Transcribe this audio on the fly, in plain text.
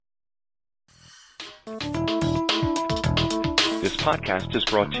This podcast is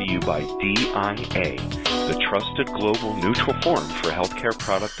brought to you by DIA, the trusted global neutral forum for healthcare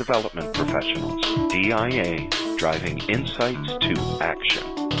product development professionals. DIA, driving insights to action.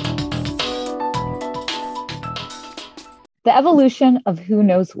 The evolution of who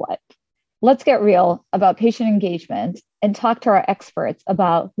knows what. Let's get real about patient engagement and talk to our experts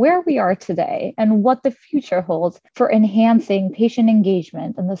about where we are today and what the future holds for enhancing patient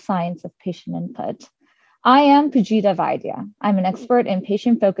engagement and the science of patient input. I am Pujita Vaidya. I'm an expert in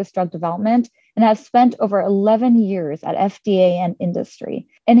patient-focused drug development and have spent over 11 years at FDA and industry,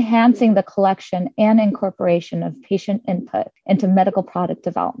 enhancing the collection and incorporation of patient input into medical product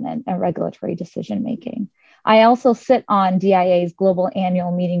development and regulatory decision-making. I also sit on DIA's Global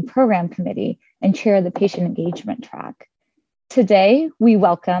Annual Meeting Program Committee and chair the patient engagement track. Today, we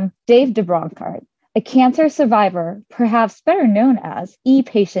welcome Dave DeBronkart, a cancer survivor, perhaps better known as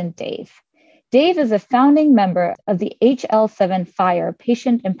ePatient Dave. Dave is a founding member of the HL7 FIRE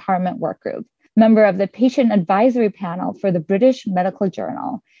Patient Empowerment Workgroup, member of the Patient Advisory Panel for the British Medical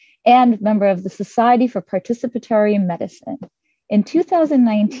Journal, and member of the Society for Participatory Medicine. In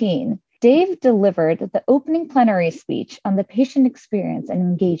 2019, Dave delivered the opening plenary speech on the patient experience and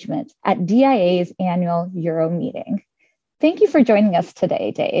engagement at DIA's annual Euro meeting. Thank you for joining us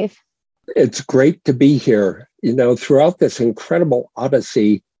today, Dave. It's great to be here. Throughout this incredible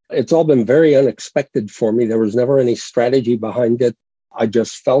odyssey, it's all been very unexpected for me. There was never any strategy behind it. I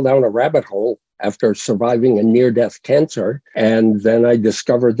just fell down a rabbit hole after surviving a near-death cancer. And then I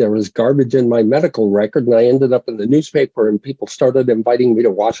discovered there was garbage in my medical record, and I ended up in the newspaper, and people started inviting me to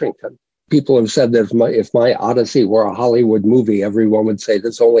Washington. People have said that if my odyssey were a Hollywood movie, everyone would say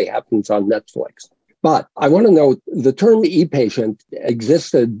this only happens on Netflix. But I want to note the term e-patient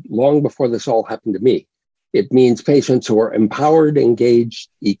existed long before this all happened to me. It means patients who are empowered, engaged,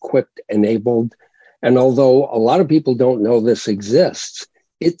 equipped, enabled. And although a lot of people don't know this exists,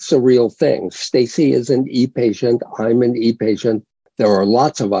 it's a real thing. Stacy is an e-patient. I'm an e-patient. There are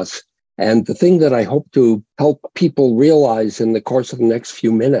lots of us. And the thing that I hope to help people realize in the course of the next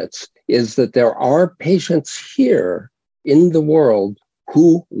few minutes is that there are patients here in the world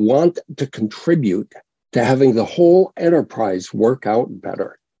who want to contribute to having the whole enterprise work out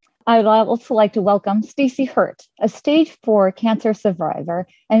better. I'd also like to welcome Stacy Hurt, a stage 4 cancer survivor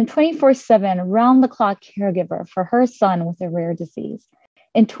and 24/7 round-the-clock caregiver for her son with a rare disease.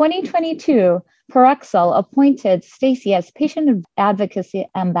 In 2022, Parexel appointed Stacy as Patient Advocacy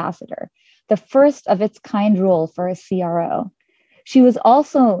Ambassador, the first of its kind role for a CRO. She was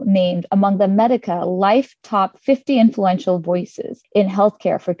also named among the Medica Life Top 50 Influential Voices in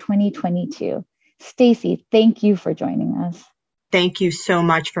Healthcare for 2022. Stacy, thank you for joining us. Thank you so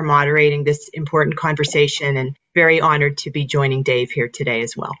much for moderating this important conversation, and very honored to be joining Dave here today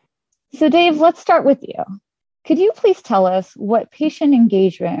as well. So Dave, let's start with you. Could you please tell us what patient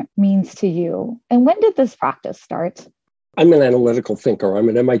engagement means to you, and when did this practice start? I'm an analytical thinker. I'm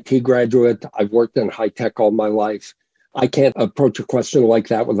an MIT graduate. I've worked in high tech all my life. I can't approach a question like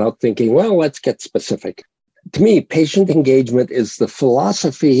that without thinking, well, let's get specific. To me, patient engagement is the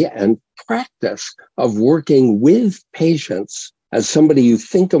philosophy and practice of working with patients as somebody you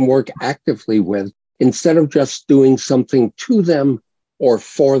think and work actively with, instead of just doing something to them or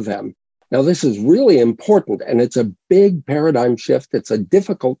for them. Now, this is really important, and it's a big paradigm shift. It's a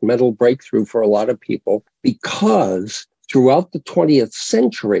difficult mental breakthrough for a lot of people, because throughout the 20th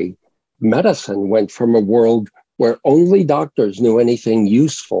century, medicine went from a world where only doctors knew anything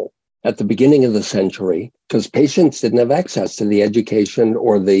useful at the beginning of the century, because patients didn't have access to the education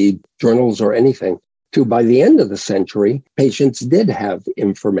or the journals or anything, to by the end of the century, patients did have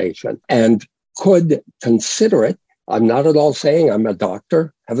information and could consider it. I'm not at all saying I'm a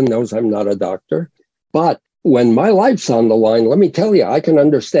doctor. Heaven knows I'm not a doctor. But when my life's on the line, let me tell you, I can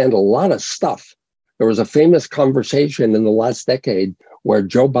understand a lot of stuff. There was a famous conversation in the last decade where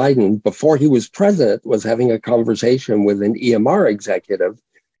Joe Biden, before he was president, was having a conversation with an EMR executive.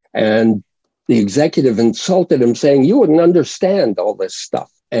 And the executive insulted him, saying, "You wouldn't understand all this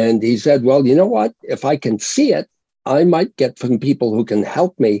stuff." And he said, "Well, you know what? If I can see it, I might get some people who can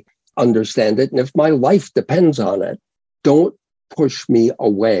help me understand it. And if my life depends on it, don't push me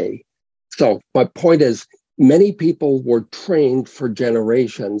away." So my point is, many people were trained for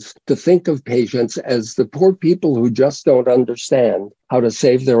generations to think of patients as the poor people who just don't understand how to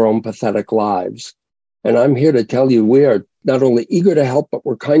save their own pathetic lives. And I'm here to tell you, we are not only eager to help, but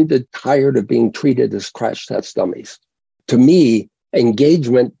we're kind of tired of being treated as crash test dummies. To me,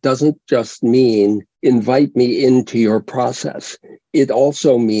 engagement doesn't just mean invite me into your process. It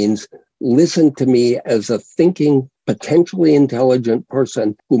also means listen to me as a thinking, potentially intelligent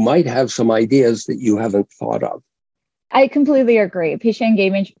person who might have some ideas that you haven't thought of. I completely agree. Patient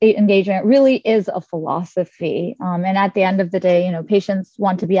engagement really is a philosophy. And at the end of the day, patients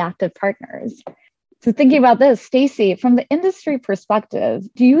want to be active partners. So thinking about this, Stacy, from the industry perspective,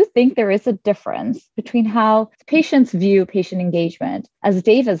 do you think there is a difference between how patients view patient engagement, as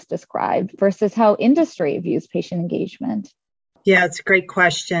Dave has described, versus how industry views patient engagement? Yeah, it's a great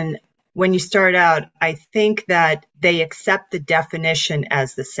question. When you start out, I think that they accept the definition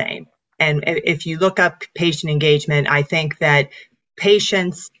as the same. And if you look up patient engagement, I think that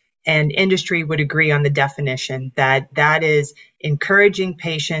patients and industry would agree on the definition that is encouraging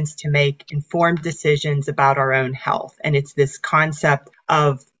patients to make informed decisions about our own health. And it's this concept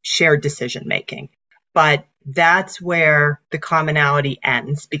of shared decision making. But that's where the commonality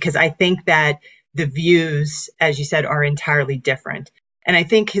ends, because I think that the views, as you said, are entirely different. And I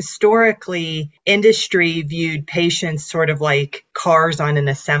think historically, industry viewed patients sort of like cars on an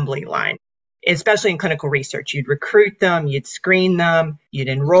assembly line. Especially in clinical research, you'd recruit them, you'd screen them, you'd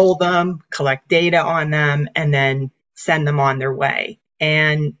enroll them, collect data on them, and then send them on their way.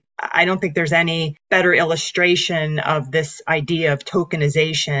 And I don't think there's any better illustration of this idea of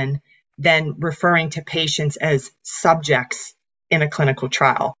tokenization than referring to patients as subjects in a clinical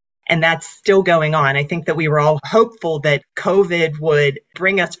trial. And that's still going on. I think that we were all hopeful that COVID would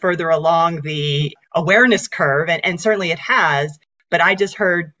bring us further along the awareness curve, and certainly it has. But I just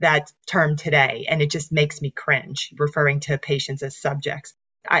heard that term today, and it just makes me cringe, referring to patients as subjects.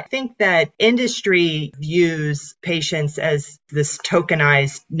 I think that industry views patients as this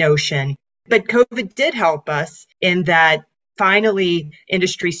tokenized notion, but COVID did help us in that finally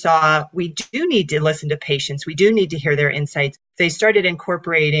industry saw we do need to listen to patients. We do need to hear their insights. They started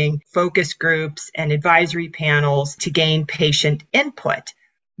incorporating focus groups and advisory panels to gain patient input.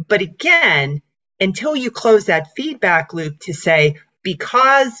 But again, until you close that feedback loop to say,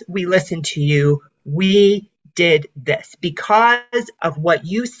 because we listened to you, we did this. Because of what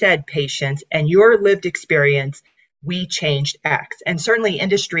you said, patients, and your lived experience, we changed X. And certainly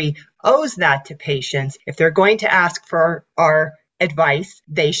industry owes that to patients. If they're going to ask for our advice,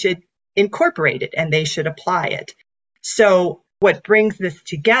 they should incorporate it and they should apply it. So what brings this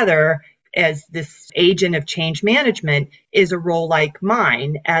together as this agent of change management is a role like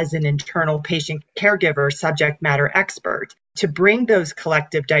mine as an internal patient caregiver, subject matter expert, to bring those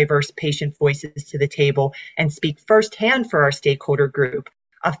collective diverse patient voices to the table and speak firsthand for our stakeholder group.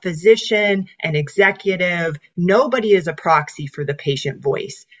 A physician, an executive, nobody is a proxy for the patient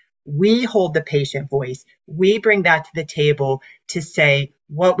voice. We hold the patient voice. We bring that to the table to say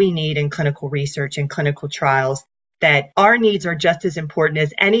what we need in clinical research and clinical trials, that our needs are just as important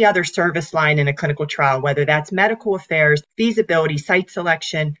as any other service line in a clinical trial, whether that's medical affairs, feasibility, site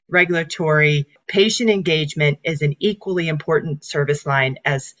selection, regulatory. Patient engagement is an equally important service line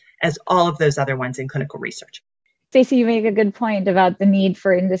as all of those other ones in clinical research. Stacy, you make a good point about the need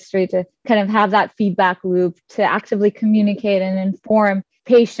for industry to kind of have that feedback loop to actively communicate and inform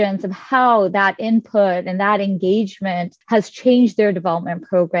patients of how that input and that engagement has changed their development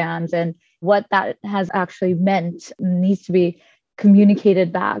programs and what that has actually meant needs to be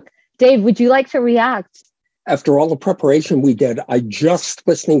communicated back. Dave, would you like to react? After all the preparation we did, I just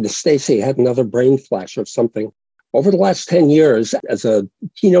listening to Stacy had another brain flash of something. Over the last 10 years, as a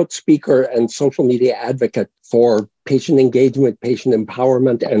keynote speaker and social media advocate for patient engagement, patient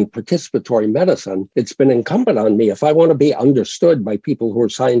empowerment, and participatory medicine, it's been incumbent on me. If I want to be understood by people who are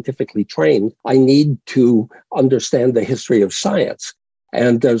scientifically trained, I need to understand the history of science.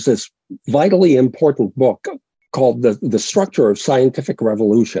 And there's this vitally important book called The Structure of Scientific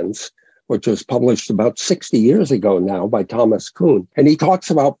Revolutions, which was published about 60 years ago now by Thomas Kuhn. And he talks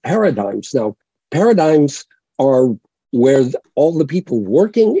about paradigms. Now, paradigms are where all the people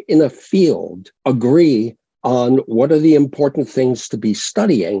working in a field agree on what are the important things to be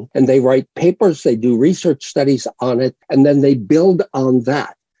studying. And they write papers, they do research studies on it, and then they build on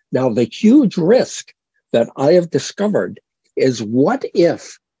that. Now, the huge risk that I have discovered is what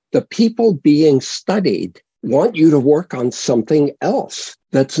if the people being studied want you to work on something else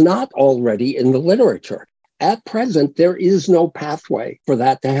that's not already in the literature? At present, there is no pathway for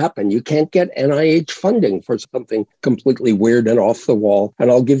that to happen. You can't get NIH funding for something completely weird and off the wall.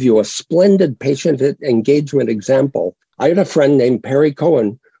 And I'll give you a splendid patient engagement example. I had a friend named Perry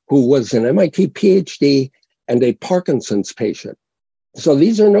Cohen who was an MIT PhD and a Parkinson's patient. So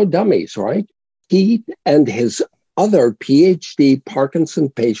these are no dummies, right? He and his other PhD Parkinson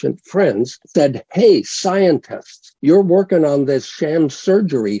patient friends said, "Hey, scientists, you're working on this sham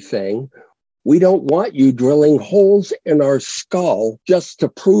surgery thing. We don't want you drilling holes in our skull just to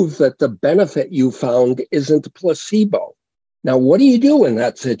prove that the benefit you found isn't placebo." Now, what do you do in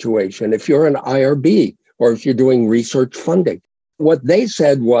that situation if you're an IRB or if you're doing research funding. What they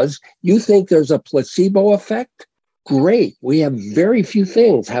said was, you think there's a placebo effect? Great. We have very few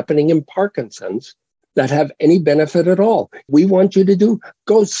things happening in Parkinson's that have any benefit at all. We want you to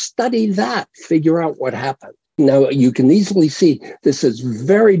go study that, figure out what happened. Now, you can easily see this is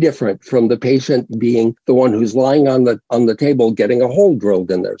very different from the patient being the one who's lying on the table getting a hole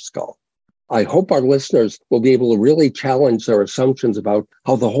drilled in their skull. I hope our listeners will be able to really challenge their assumptions about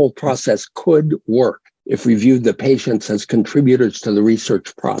how the whole process could work if we viewed the patients as contributors to the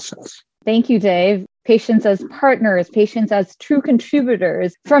research process. Thank you, Dave. Patients as partners, patients as true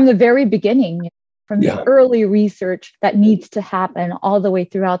contributors from the very beginning, from the early research that needs to happen all the way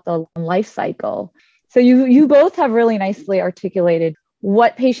throughout the life cycle. So you both have really nicely articulated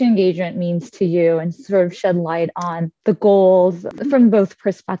what patient engagement means to you and sort of shed light on the goals from both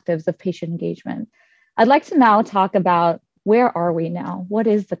perspectives of patient engagement. I'd like to now talk about where are we now? What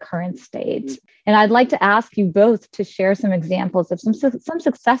is the current state? And I'd like to ask you both to share some examples of some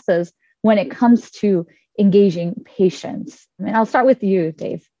successes when it comes to engaging patients. And I'll start with you,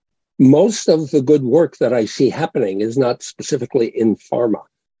 Dave. Most of the good work that I see happening is not specifically in pharma.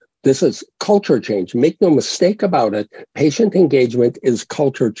 This is culture change. Make no mistake about it. Patient engagement is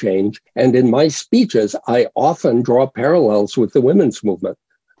culture change. And in my speeches, I often draw parallels with the women's movement.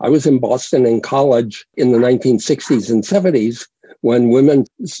 I was in Boston in college in the 1960s and 70s when women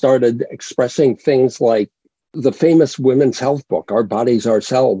started expressing things like the famous women's health book, Our Bodies,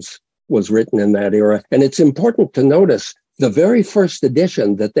 Ourselves, was written in that era. And it's important to notice the very first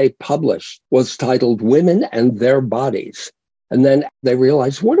edition that they published was titled Women and Their Bodies. And then they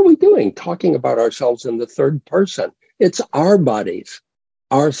realized, what are we doing talking about ourselves in the third person? It's our bodies,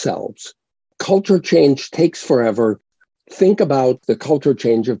 ourselves. Culture change takes forever. Think about the culture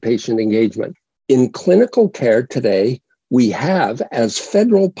change of patient engagement. In clinical care today, we have as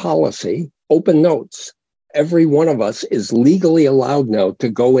federal policy open notes. Every one of us is legally allowed now to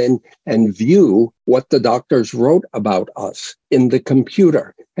go in and view what the doctors wrote about us in the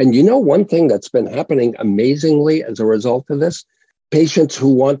computer. And you know, one thing that's been happening amazingly as a result of this, patients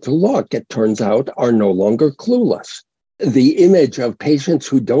who want to look, it turns out, are no longer clueless. The image of patients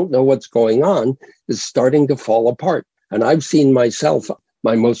who don't know what's going on is starting to fall apart. And I've seen myself,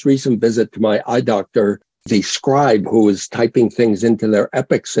 my most recent visit to my eye doctor, the scribe who was typing things into their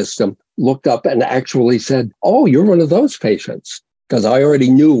Epic system, looked up and actually said, oh, you're one of those patients, because I already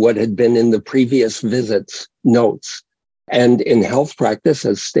knew what had been in the previous visit's notes. And in health practice,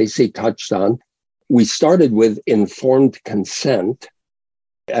 as Stacy touched on, we started with informed consent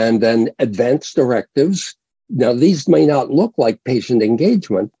and then advanced directives. Now, these may not look like patient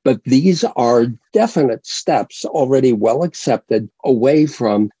engagement, but these are definite steps already well accepted away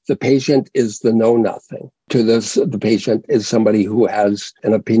from the patient is the know-nothing to the patient is somebody who has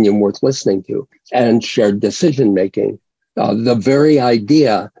an opinion worth listening to, and shared decision-making. The very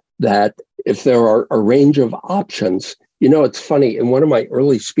idea that if there are a range of options, you know, it's funny, in one of my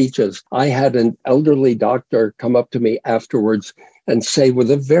early speeches, I had an elderly doctor come up to me afterwards and say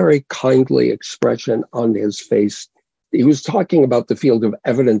with a very kindly expression on his face, he was talking about the field of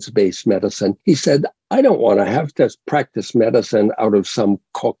evidence-based medicine. He said, I don't want to have to practice medicine out of some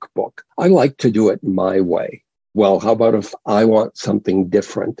cookbook. I like to do it my way. Well, how about if I want something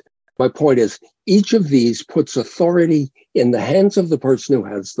different? My point is, each of these puts authority in the hands of the person who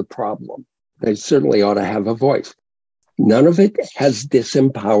has the problem. They certainly ought to have a voice. None of it has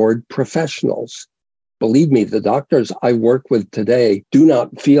disempowered professionals. Believe me, the doctors I work with today do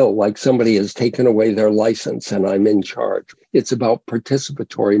not feel like somebody has taken away their license and I'm in charge. It's about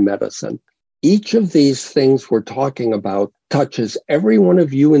participatory medicine. Each of these things we're talking about touches every one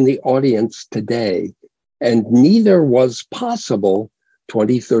of you in the audience today, and neither was possible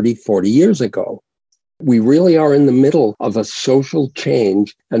 20, 30, 40 years ago. We really are in the middle of a social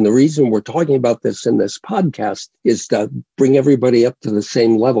change. And the reason we're talking about this in this podcast is to bring everybody up to the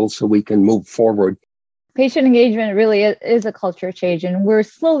same level so we can move forward. Patient engagement really is a culture change, and we're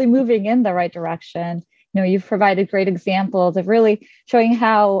slowly moving in the right direction. You know, you've provided great examples of really showing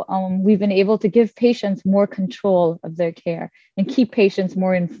how we've been able to give patients more control of their care and keep patients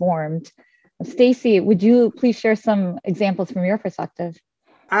more informed. Stacy, would you please share some examples from your perspective?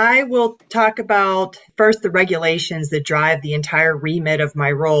 I will talk about first the regulations that drive the entire remit of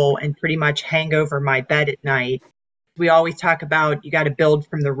my role and pretty much hang over my bed at night. We always talk about you got to build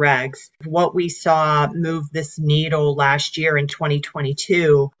from the regs. What we saw move this needle last year in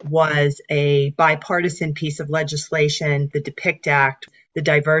 2022 was a bipartisan piece of legislation, the DEPICT Act, the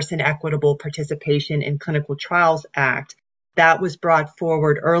Diverse and Equitable Participation in Clinical Trials Act. That was brought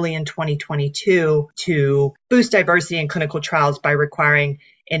forward early in 2022 to boost diversity in clinical trials by requiring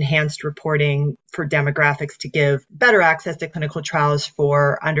enhanced reporting for demographics to give better access to clinical trials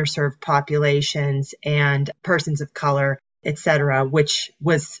for underserved populations and persons of color, et cetera, which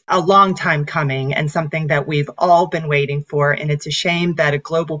was a long time coming and something that we've all been waiting for. And it's a shame that a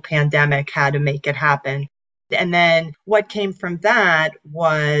global pandemic had to make it happen. And then what came from that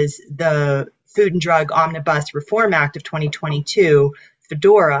was the Food and Drug Omnibus Reform Act of 2022,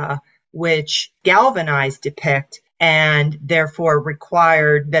 FDORA, which galvanized DPICT and therefore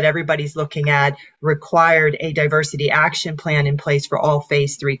required that everybody's looking at required a diversity action plan in place for all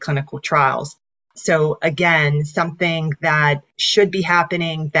phase 3 clinical trials. So again, something that should be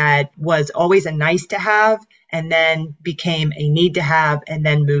happening that was always a nice to have and then became a need to have and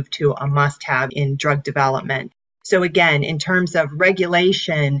then moved to a must have in drug development. So again, in terms of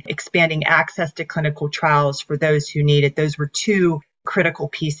regulation, expanding access to clinical trials for those who need it, those were two critical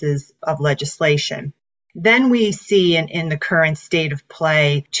pieces of legislation. Then we see in the current state of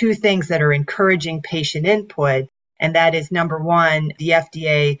play, two things that are encouraging patient input. And that is number one, the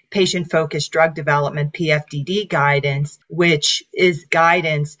FDA patient-focused drug development PFDD guidance, which is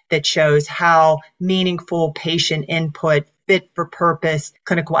guidance that shows how meaningful patient input, fit for purpose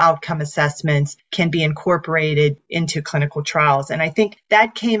clinical outcome assessments can be incorporated into clinical trials. And I think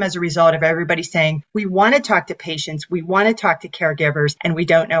that came as a result of everybody saying, we want to talk to patients, we want to talk to caregivers, and we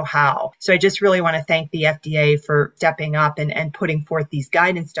don't know how. So I just really want to thank the FDA for stepping up and putting forth these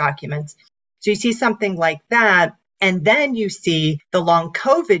guidance documents. So you see something like that. And then you see the long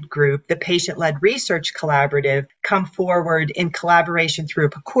COVID group, the patient-led research collaborative, come forward in collaboration through a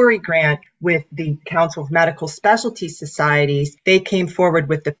PCORI grant with the Council of Medical Specialty Societies. They came forward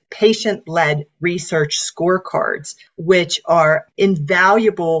with the patient-led research scorecards, which are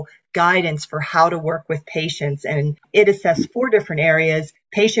invaluable guidance for how to work with patients. And it assessed 4 different areas: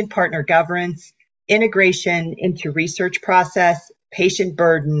 patient partner governance, integration into research process, patient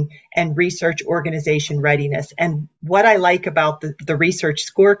burden, and research organization readiness. And what I like about the research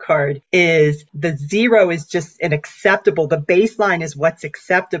scorecard is the 0 is just an acceptable. The baseline is what's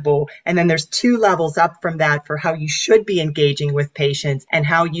acceptable. And then there's 2 levels up from that for how you should be engaging with patients and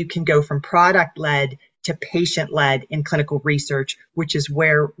how you can go from product-led to patient-led in clinical research, which is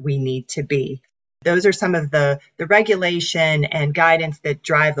where we need to be. Those are some of the regulation and guidance that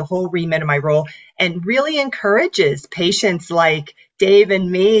drive the whole remit of my role and really encourages patients like Dave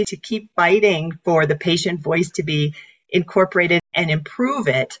and me to keep fighting for the patient voice to be incorporated and improve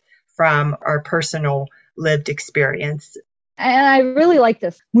it from our personal lived experience. And I really like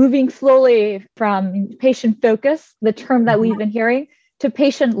this, moving slowly from patient focus, the term that we've been hearing, to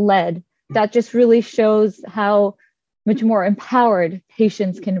patient led. That just really shows how much more empowered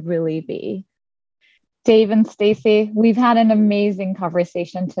patients can really be. Dave and Stacy, we've had an amazing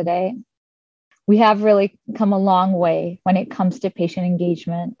conversation today. We have really come a long way when it comes to patient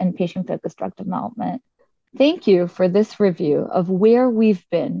engagement and patient-focused drug development. Thank you for this review of where we've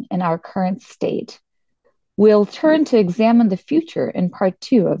been in our current state. We'll turn to examine the future in part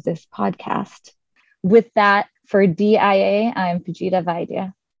 2 of this podcast. With that, for DIA, I'm Pujita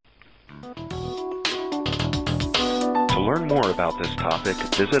Vaidya. To learn more about this topic,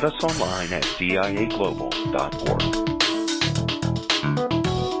 visit us online at diaglobal.org.